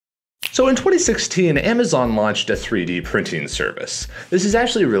So in 2016, Amazon launched a 3D printing service. This is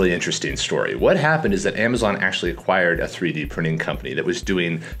actually a really interesting story. What happened is that Amazon actually acquired a 3D printing company that was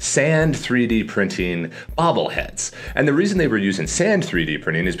doing sand 3D printing bobbleheads. And the reason they were using sand 3D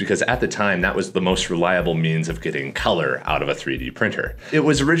printing is because at the time that was the most reliable means of getting color out of a 3D printer. It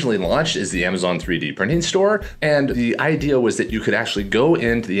was originally launched as the Amazon 3D printing store, and the idea was that you could actually go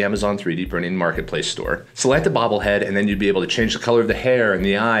into the Amazon 3D printing marketplace store, select a bobblehead, and then you'd be able to change the color of the hair and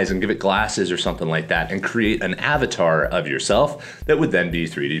the eyes and give it glasses or something like that and create an avatar of yourself that would then be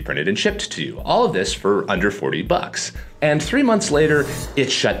 3D printed and shipped to you. All of this for under 40 bucks. And 3 months later,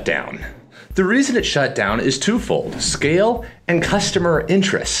 it shut down. The reason it shut down is twofold: scale and customer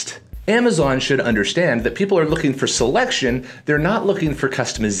interest. Amazon should understand that people are looking for selection, they're not looking for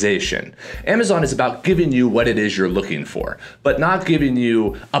customization. Amazon is about giving you what it is you're looking for, but not giving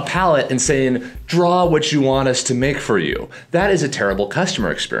you a palette and saying, draw what you want us to make for you. That is a terrible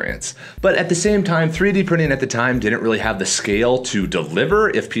customer experience. But at the same time, 3D printing at the time didn't really have the scale to deliver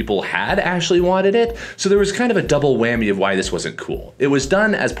if people had actually wanted it, so there was kind of a double whammy of why this wasn't cool. It was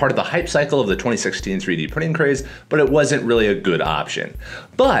done as part of the hype cycle of the 2016 3D printing craze, but it wasn't really a good option.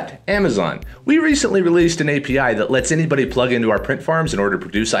 But Amazon, we recently released an API that lets anybody plug into our print farms in order to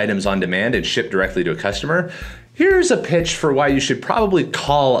produce items on demand and ship directly to a customer. Here's a pitch for why you should probably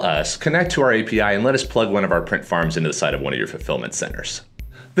call us, connect to our API, and let us plug one of our print farms into the side of one of your fulfillment centers.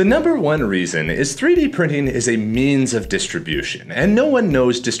 The number one reason is 3D printing is a means of distribution, and no one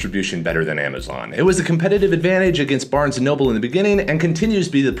knows distribution better than Amazon. It was a competitive advantage against Barnes & Noble in the beginning and continues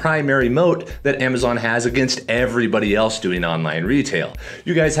to be the primary moat that Amazon has against everybody else doing online retail.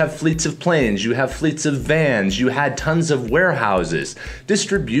 You guys have fleets of planes, you have fleets of vans, you had tons of warehouses.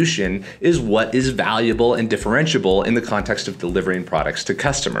 Distribution is what is valuable and differentiable in the context of delivering products to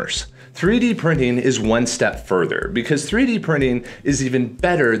customers. 3D printing is one step further because 3D printing is even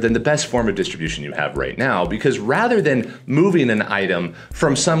better than the best form of distribution you have right now, because rather than moving an item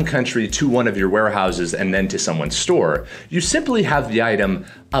from some country to one of your warehouses and then to someone's store, you simply have the item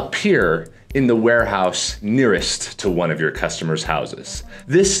appear in the warehouse nearest to one of your customers' houses.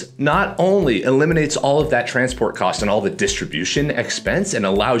 This not only eliminates all of that transport cost and all the distribution expense and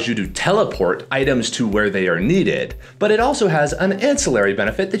allows you to teleport items to where they are needed, but it also has an ancillary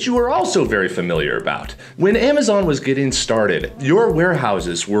benefit that you are also very familiar about. When Amazon was getting started, your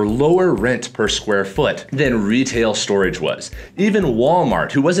warehouses were lower rent per square foot than retail storage was. Even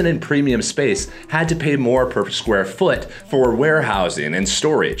Walmart, who wasn't in premium space, had to pay more per square foot for warehousing and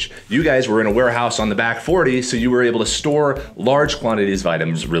storage. You guys were in a warehouse on the back 40, so you were able to store large quantities of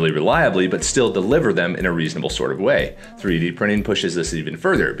items really reliably, but still deliver them in a reasonable sort of way. 3D printing pushes this even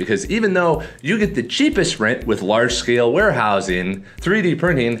further, because even though you get the cheapest rent with large-scale warehousing, 3D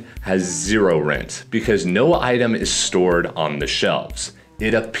printing has zero rent, because no item is stored on the shelves.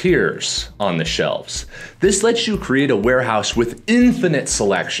 It appears on the shelves. This lets you create a warehouse with infinite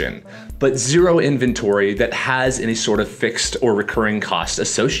selection, but zero inventory that has any sort of fixed or recurring cost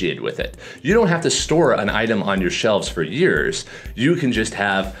associated with it. You don't have to store an item on your shelves for years. You can just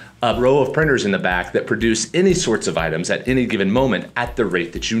have a row of printers in the back that produce any sorts of items at any given moment at the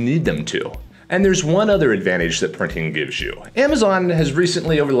rate that you need them to. And there's one other advantage that printing gives you. Amazon has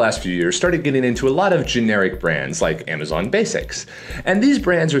recently, over the last few years, started getting into a lot of generic brands like Amazon Basics. And these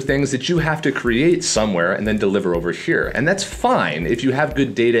brands are things that you have to create somewhere and then deliver over here. And that's fine if you have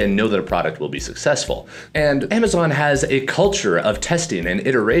good data and know that a product will be successful. And Amazon has a culture of testing and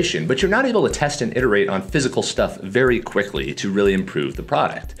iteration, but you're not able to test and iterate on physical stuff very quickly to really improve the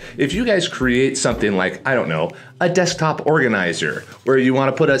product. If you guys create something like, I don't know, a desktop organizer, where you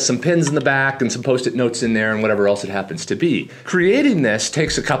want to put some pins in the back and some post-it notes in there and whatever else it happens to be. Creating this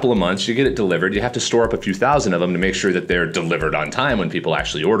takes a couple of months, you get it delivered, you have to store up a few thousand of them to make sure that they're delivered on time when people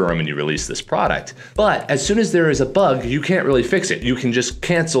actually order them and you release this product. But as soon as there is a bug, you can't really fix it. You can just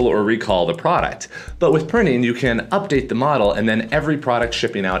cancel or recall the product. But with printing, you can update the model, and then every product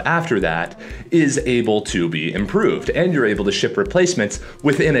shipping out after that is able to be improved. And you're able to ship replacements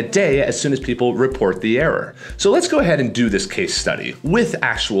within a day as soon as people report the error. So let's go ahead and do this case study with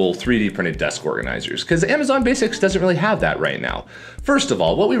actual 3D printed desk organizers, because Amazon Basics doesn't really have that right now. First of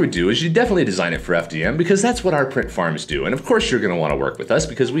all, what we would do is you definitely design it for FDM, because that's what our print farms do. And of course you're going to want to work with us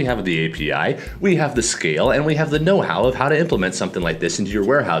because we have the API, we have the scale, and we have the know-how of how to implement something like this into your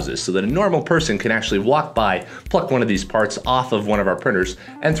warehouses so that a normal person can actually walk by, pluck one of these parts off of one of our printers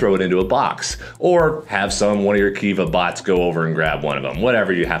and throw it into a box, or have one of your Kiva bots go over and grab one of them,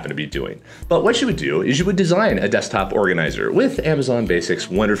 whatever you happen to be doing. But what you would do is you would design a desktop organizer with Amazon Basics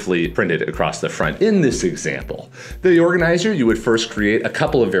wonderfully printed across the front in this example. The organizer, you would first create a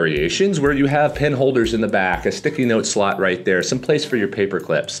couple of variations where you have pen holders in the back, a sticky note slot right there, some place for your paper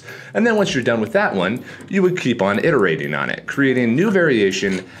clips. And then once you're done with that one, you would keep on iterating on it, creating new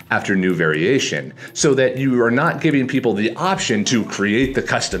variation after new variation, so that you are not giving people the option to create the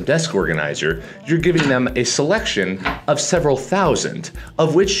custom desk organizer. You're giving them a selection of several thousand,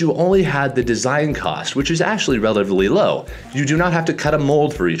 of which you only had the design cost, which is actually relatively low. You do not have to cut a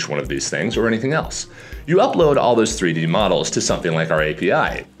mold for each one of these things or anything else. You upload all those 3D models to something like our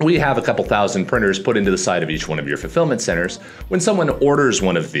API. We have a couple thousand printers put into the side of each one of your fulfillment centers. When someone orders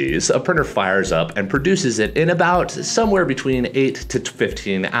one of these, a printer fires up and produces it in about somewhere between 8 to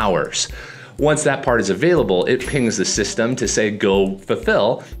 15 hours. Once that part is available, it pings the system to say, go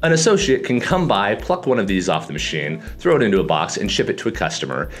fulfill. An associate can come by, pluck one of these off the machine, throw it into a box, and ship it to a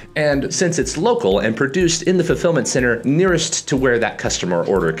customer. And since it's local and produced in the fulfillment center nearest to where that customer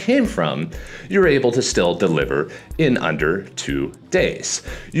order came from, you're able to still deliver in under 2 days.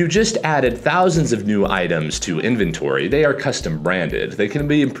 You just added thousands of new items to inventory. They are custom branded. They can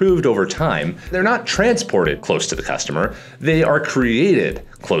be improved over time. They're not transported close to the customer. They are created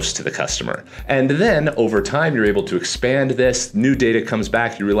close to the customer. And then over time, you're able to expand this. New data comes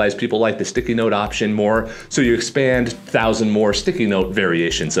back. You realize people like the sticky note option more. So you expand 1,000 more sticky note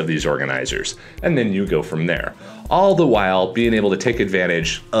variations of these organizers. And then you go from there. All the while being able to take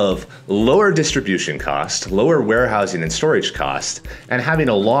advantage of lower distribution cost, lower warehousing and storage cost, and having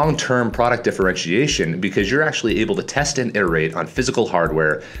a long-term product differentiation because you're actually able to test and iterate on physical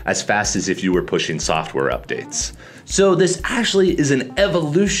hardware as fast as if you were pushing software updates. So this actually is an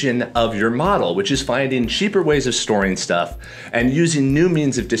evolution of your model, which is finding cheaper ways of storing stuff and using new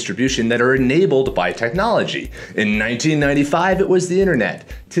means of distribution that are enabled by technology. In 1995, it was the internet.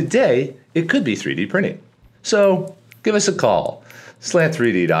 Today, it could be 3D printing. So give us a call,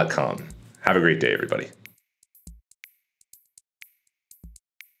 slant3d.com. Have a great day, everybody.